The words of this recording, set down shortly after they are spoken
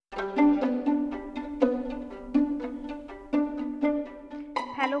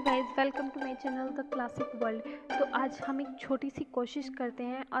Welcome to my channel the classic world. तो आज हम एक छोटी सी कोशिश करते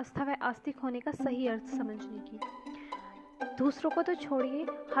हैं आस्था व आस्तिक होने का सही अर्थ समझने की। दूसरों को तो छोड़िए,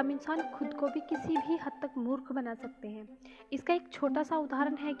 हम इंसान खुद को भी किसी भी हद तक मूर्ख बना सकते हैं। इसका एक छोटा सा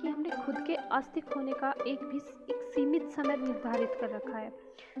उदाहरण है कि हमने खुद के आस्तिक होने का एक सीमित समय निर्धारित कर रखा है।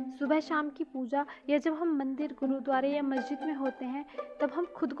 सुबह शाम की पूजा या जब हम मंदिर, गुरुद्वारे या मस्जिद में होते हैं तब हम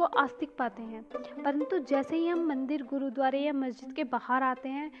खुद को आस्तिक पाते हैं, परंतु जैसे ही हम मंदिर, गुरुद्वारे या मस्जिद के बाहर आते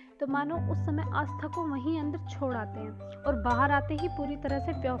हैं तो मानो उस समय आस्था को वहीं अंदर छोड़ आते हैं और बाहर आते ही पूरी तरह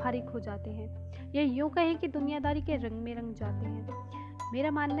से व्यवहारिक हो जाते हैं, या यूँ कहें कि दुनियादारी के रंग में रंग जाते हैं।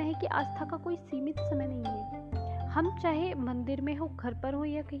 मेरा मानना है कि आस्था का कोई सीमित समय नहीं है। हम चाहे मंदिर में हो, घर पर हो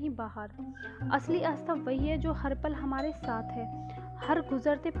या कहीं बाहर, असली आस्था वही है जो हर पल हमारे साथ है। हर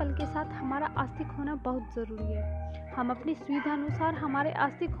गुजरते पल के साथ हमारा आस्तिक होना बहुत ज़रूरी है। हम अपनी सुविधा अनुसार हमारे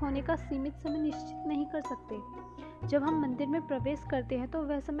आस्तिक होने का सीमित समय निश्चित नहीं कर सकते। जब हम मंदिर में प्रवेश करते हैं तो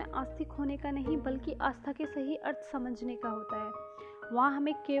वह समय आस्तिक होने का नहीं बल्कि आस्था के सही अर्थ समझने का होता है। वहाँ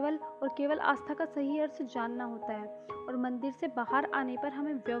हमें केवल और केवल आस्था का सही अर्थ जानना होता है, और मंदिर से बाहर आने पर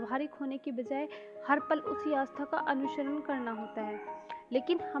हमें व्यवहारिक होने की बजाय हर पल उसी आस्था का अनुसरण करना होता है।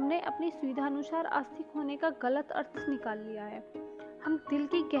 लेकिन हमने अपनी सुविधा अनुसार आस्तिक होने का गलत अर्थ निकाल लिया है। हम दिल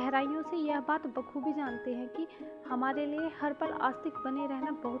की गहराइयों से यह बात बखूबी जानते हैं कि हमारे लिए हर पल आस्तिक बने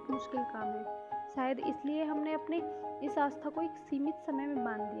रहना बहुत मुश्किल काम है। शायद इसलिए हमने अपने इस आस्था को एक सीमित समय में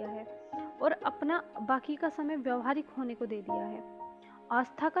बांध दिया है और अपना बाकी का समय व्यवहारिक होने को दे दिया है।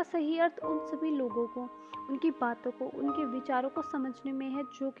 आस्था का सही अर्थ उन सभी लोगों को, उनकी बातों को, उनके विचारों को समझने में है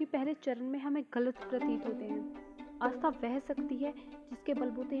जो कि पहले चरण में हमें गलत प्रतीत होते हैं। आस्था वह शक्ति है जिसके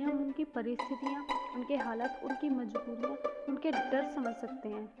बलबूते हम उनकी परिस्थितियाँ, उनके हालात, उनकी मजबूरियाँ, उनके डर समझ सकते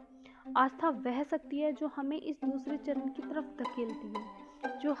हैं। आस्था वह शक्ति है जो हमें इस दूसरे चरण की तरफ धकेलती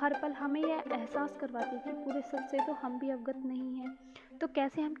है, जो हर पल हमें यह एहसास करवाती है कि पूरे सच से तो हम भी अवगत नहीं हैं, तो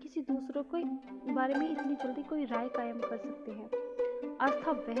कैसे हम किसी दूसरों के बारे में इतनी जल्दी कोई राय कायम कर सकते हैं।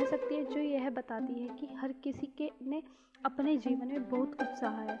 आस्था वह शक्ति है जो यह बताती है कि हर किसी के ने अपने जीवन में बहुत कुछ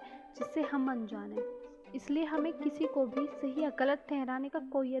सहा है जिससे हम अनजान हैं, इसलिए हमें किसी को भी सही या गलत ठहराने का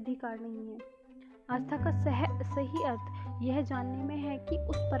कोई अधिकार नहीं है। आस्था का सही अर्थ यह जानने में है कि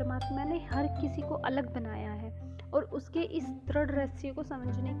उस परमात्मा ने हर किसी को अलग बनाया है और उसके इस दृढ़ रहस्य को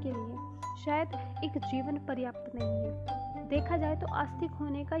समझने के लिए शायद एक जीवन पर्याप्त नहीं है। देखा जाए तो आस्तिक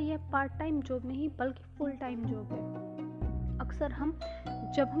होने का यह पार्ट टाइम जॉब नहीं बल्कि फुल टाइम जॉब है। अक्सर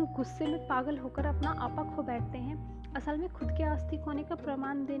जब हम गुस्से में पागल होकर अपना आपा खो बैठते हैं, असल में खुद के आस्तिक होने का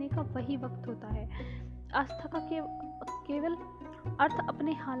प्रमाण देने का वही वक्त होता है। आस्था का केवल अर्थ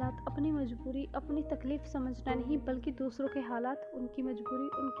अपने हालात, अपनी मजबूरी, अपनी तकलीफ समझना नहीं बल्कि दूसरों के हालात, उनकी मजबूरी,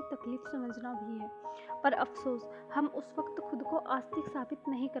 उनकी तकलीफ समझना भी है। पर अफसोस हम उस वक्त खुद को आस्तिक साबित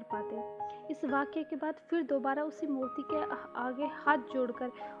नहीं कर पाते। इस वाक्य के बाद फिर दोबारा उसी मूर्ति के आगे हाथ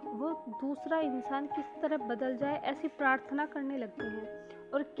जोड़कर वो दूसरा इंसान किस तरह बदल जाए ऐसी प्रार्थना करने लगते हैं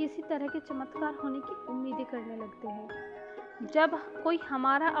और किसी तरह के चमत्कार होने की उम्मीदें करने लगते हैं। जब कोई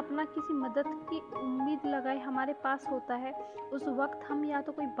हमारा अपना किसी मदद की उम्मीद लगाए हमारे पास होता है, उस वक्त हम या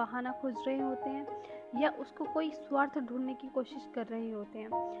तो कोई बहाना खोज रहे होते हैं या उसको कोई स्वार्थ ढूंढने की कोशिश कर रहे होते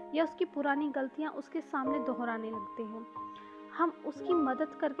हैं या उसकी पुरानी गलतियां उसके सामने दोहराने लगते हैं। हम उसकी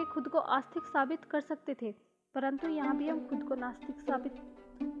मदद करके खुद को आस्तिक साबित कर सकते थे, परंतु यहाँ भी हम खुद को नास्तिक साबित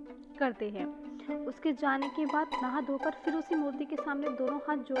करते हैं। उसके जाने के बाद नहा धोकर फिर उसी मूर्ति के सामने दोनों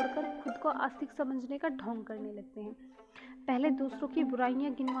हाथ जोड़कर खुद को आस्तिक समझने का ढोंग करने लगते हैं। पहले दूसरों की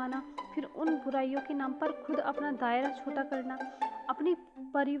बुराइयां गिनवाना, फिर उन बुराइयों के नाम पर खुद अपना दायरा छोटा करना, अपनी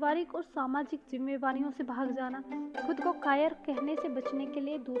पारिवारिक और सामाजिक जिम्मेवारियों से भाग जाना, खुद को कायर कहने से बचने के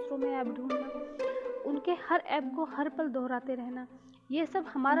लिए दूसरों में ऐब ढूंढना, उनके हर ऐब को हर पल दोहराते रहना, ये सब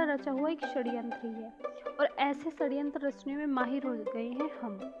हमारा रचा हुआ एक षड्यंत्र ही है और ऐसे षड्यंत्र रचने में माहिर हो गए हैं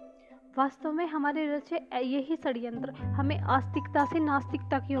हम। वास्तव में हमारे रचे यही षड्यंत्र हमें आस्तिकता से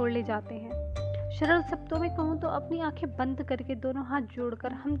नास्तिकता की ओर ले जाते हैं। सरल शब्दों में कहूँ तो अपनी आंखें बंद करके दोनों हाथ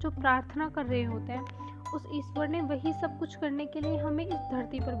जोड़कर हम जो प्रार्थना कर रहे होते हैं, उस ईश्वर ने वही सब कुछ करने के लिए हमें इस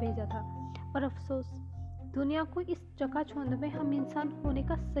धरती पर भेजा था। पर अफसोस, दुनिया को इस चकाचौंध में हम इंसान होने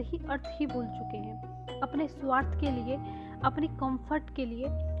का सही अर्थ ही भूल चुके हैं। अपने स्वार्थ के लिए, अपनी कंफर्ट के लिए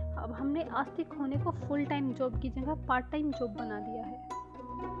अब हमने आस्तिक होने को फुल टाइम जॉब की जगह पार्ट टाइम जॉब बना दिया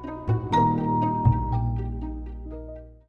है।